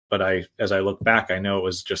but as I look back, I know it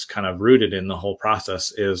was just kind of rooted in the whole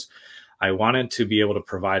process is I wanted to be able to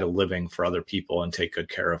provide a living for other people and take good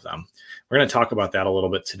care of them. We're going to talk about that a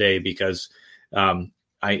little bit today because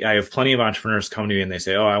I have plenty of entrepreneurs come to me and they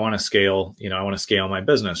say, oh, I want to scale, I want to scale my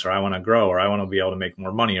business, or I want to grow, or I want to be able to make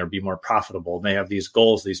more money or be more profitable. And they have these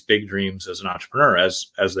goals, these big dreams as an entrepreneur,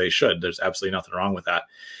 as they should. There's absolutely nothing wrong with that,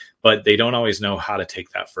 but they don't always know how to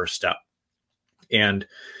take that first step. And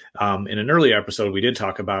in an earlier episode, we did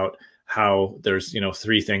talk about how there's,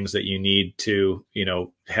 3 things that you need to,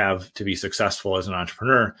 have to be successful as an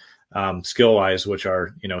entrepreneur, skill wise, which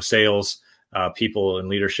are, sales, people and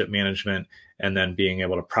leadership management, and then being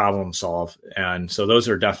able to problem solve. And so those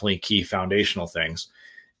are definitely key foundational things.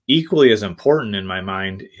 Equally as important in my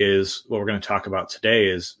mind is what we're going to talk about today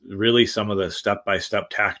is really some of the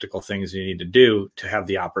step-by-step tactical things you need to do to have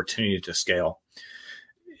the opportunity to scale.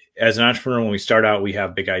 As an entrepreneur, when we start out, we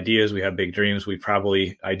have big ideas, we have big dreams. We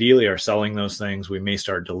probably ideally are selling those things. We may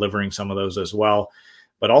start delivering some of those as well.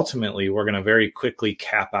 But ultimately, we're going to very quickly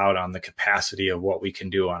cap out on the capacity of what we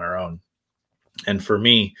can do on our own. And for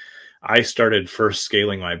me, I started first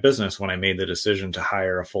scaling my business when I made the decision to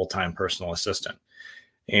hire a full-time personal assistant.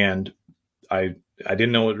 And I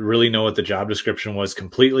didn't really know what the job description was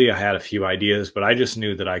completely. I had a few ideas, but I just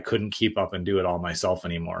knew that I couldn't keep up and do it all myself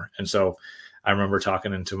anymore. And so I remember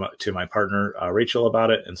talking to my partner, Rachel, about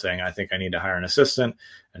it and saying, I think I need to hire an assistant.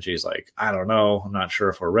 And she's like, I don't know. I'm not sure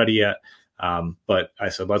if we're ready yet. But I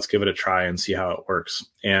said, let's give it a try and see how it works.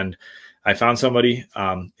 And I found somebody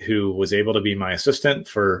who was able to be my assistant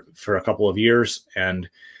for a couple of years. And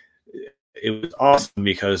it was awesome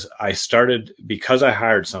because because I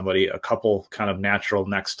hired somebody, a couple kind of natural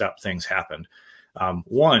next step things happened.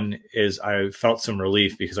 One is I felt some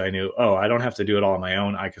relief because I knew, I don't have to do it all on my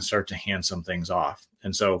own. I can start to hand some things off.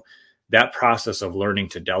 And so that process of learning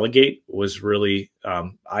to delegate was really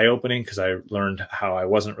eye-opening because I learned how I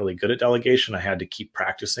wasn't really good at delegation. I had to keep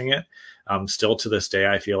practicing it. Still to this day,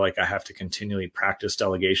 I feel like I have to continually practice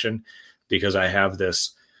delegation because I have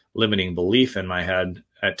this limiting belief in my head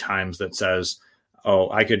at times that says,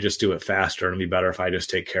 I could just do it faster and it'd be better if I just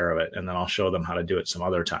take care of it. And then I'll show them how to do it some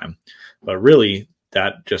other time. But really,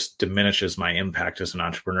 that just diminishes my impact as an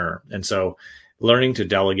entrepreneur. And so learning to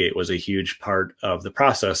delegate was a huge part of the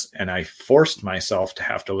process. And I forced myself to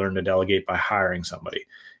have to learn to delegate by hiring somebody.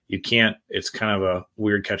 You can't, it's kind of a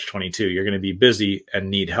weird catch-22. You're going to be busy and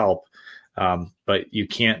need help, but you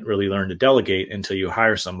can't really learn to delegate until you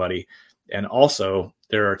hire somebody. And also,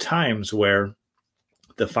 there are times where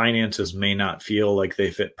the finances may not feel like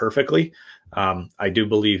they fit perfectly. I do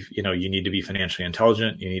believe, you need to be financially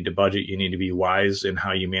intelligent. You need to budget. You need to be wise in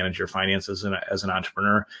how you manage your finances as an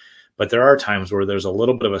entrepreneur. But there are times where there's a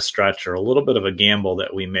little bit of a stretch or a little bit of a gamble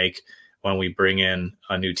that we make when we bring in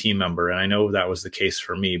a new team member. And I know that was the case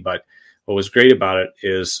for me. But what was great about it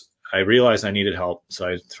is I realized I needed help.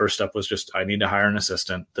 So first step was just I need to hire an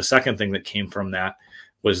assistant. The second thing that came from that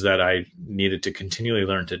was that I needed to continually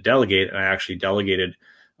learn to delegate. And I actually delegated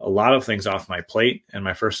a lot of things off my plate. And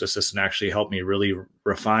my first assistant actually helped me really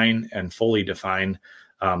refine and fully define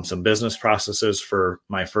some business processes for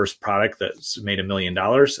my first product that's made $1 million.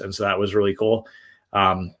 And so that was really cool.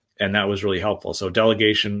 And that was really helpful. So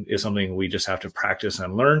delegation is something we just have to practice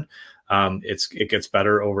and learn. It gets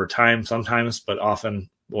better over time sometimes, but often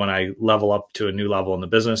when I level up to a new level in the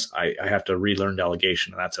business, I have to relearn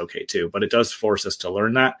delegation, and that's okay too. But it does force us to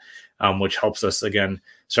learn that, which helps us, again,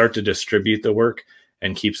 start to distribute the work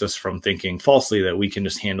and keeps us from thinking falsely that we can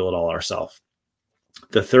just handle it all ourselves.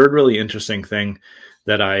 The third really interesting thing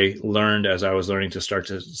that I learned as I was learning to start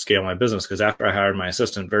to scale my business, because after I hired my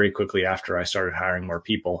assistant, very quickly after I started hiring more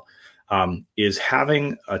people, is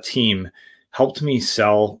having a team helped me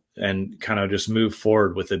sell and kind of just move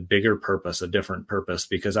forward with a bigger purpose, a different purpose,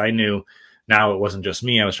 because I knew now it wasn't just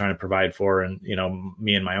me I was trying to provide for, and,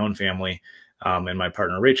 me and my own family and my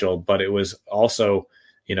partner, Rachel, but it was also,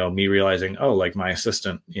 me realizing, like my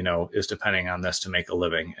assistant, is depending on this to make a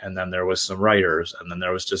living. And then there was some writers, and then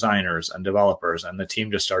there was designers and developers, and the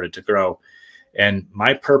team just started to grow. And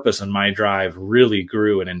my purpose and my drive really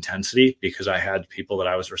grew in intensity because I had people that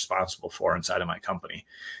I was responsible for inside of my company.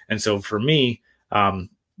 And so for me,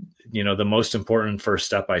 the most important first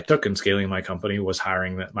step I took in scaling my company was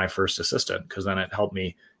hiring my first assistant, because then it helped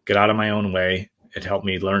me get out of my own way. It helped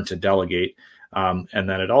me learn to delegate. And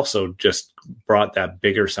then it also just brought that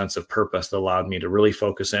bigger sense of purpose that allowed me to really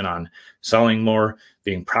focus in on selling more,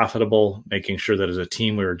 being profitable, making sure that as a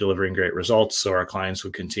team we were delivering great results so our clients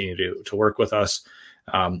would continue to work with us.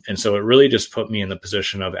 And so it really just put me in the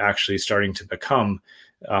position of actually starting to become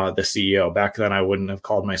the CEO. Back then, I wouldn't have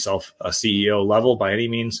called myself a CEO level by any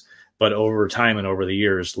means, But over time and over the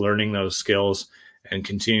years, learning those skills and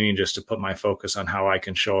continuing just to put my focus on how I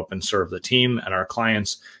can show up and serve the team and our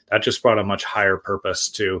clients, that just brought a much higher purpose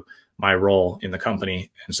to my role in the company.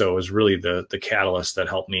 And so it was really the catalyst that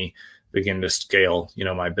helped me begin to scale,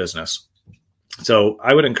 my business. So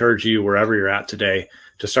I would encourage you, wherever you're at today,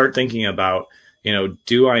 to start thinking about,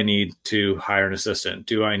 do I need to hire an assistant?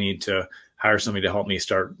 Do I need to hire somebody to help me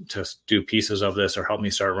start to do pieces of this or help me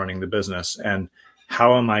start running the business? And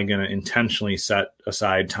how am I going to intentionally set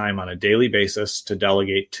aside time on a daily basis to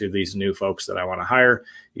delegate to these new folks that I want to hire,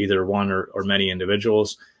 either one or many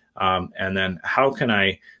individuals? And then how can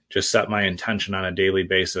I just set my intention on a daily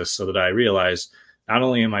basis so that I realize not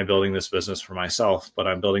only am I building this business for myself, but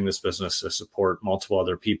I'm building this business to support multiple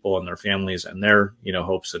other people and their families and their,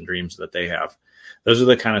 hopes and dreams that they have. Those are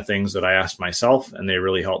the kind of things that I asked myself, and they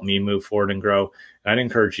really helped me move forward and grow. And I'd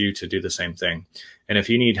encourage you to do the same thing. And if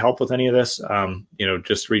you need help with any of this,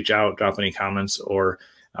 just reach out, drop any comments, or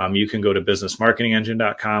you can go to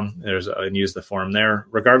businessmarketingengine.com and use the form there.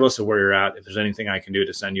 Regardless of where you're at, if there's anything I can do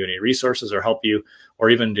to send you any resources or help you, or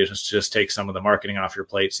even just take some of the marketing off your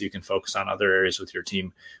plate so you can focus on other areas with your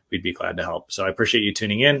team, we'd be glad to help. So I appreciate you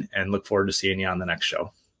tuning in and look forward to seeing you on the next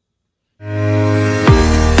show.